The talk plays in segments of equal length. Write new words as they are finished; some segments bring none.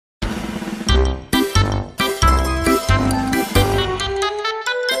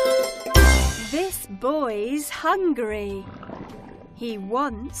boy's hungry. He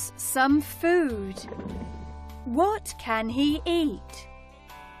wants some food. What can he eat?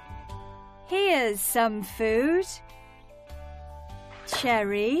 Here's some food.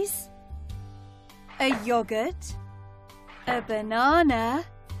 Cherries, a yogurt, a banana,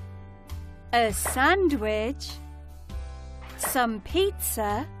 a sandwich, some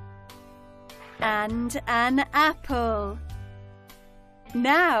pizza, and an apple.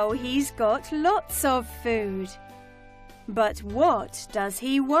 Now he's got lots of food. But what does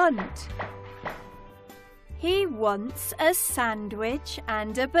he want? He wants a sandwich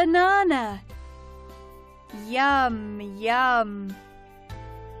and a banana. Yum, yum.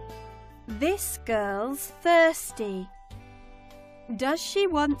 This girl's thirsty. Does she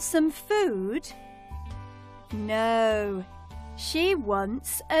want some food? No, she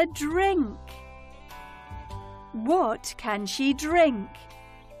wants a drink. What can she drink?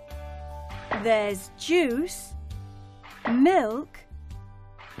 There's juice, milk,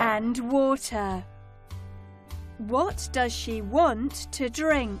 and water. What does she want to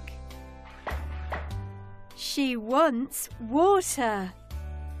drink? She wants water.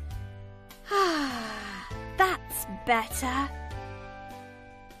 Ah, that's better.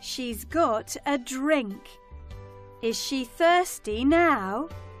 She's got a drink. Is she thirsty now?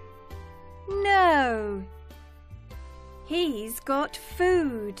 No. He's got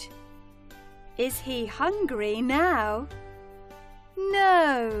food. Is he hungry now?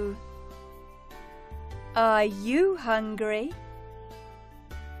 No. Are you hungry?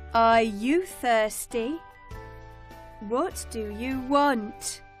 Are you thirsty? What do you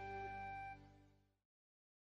want?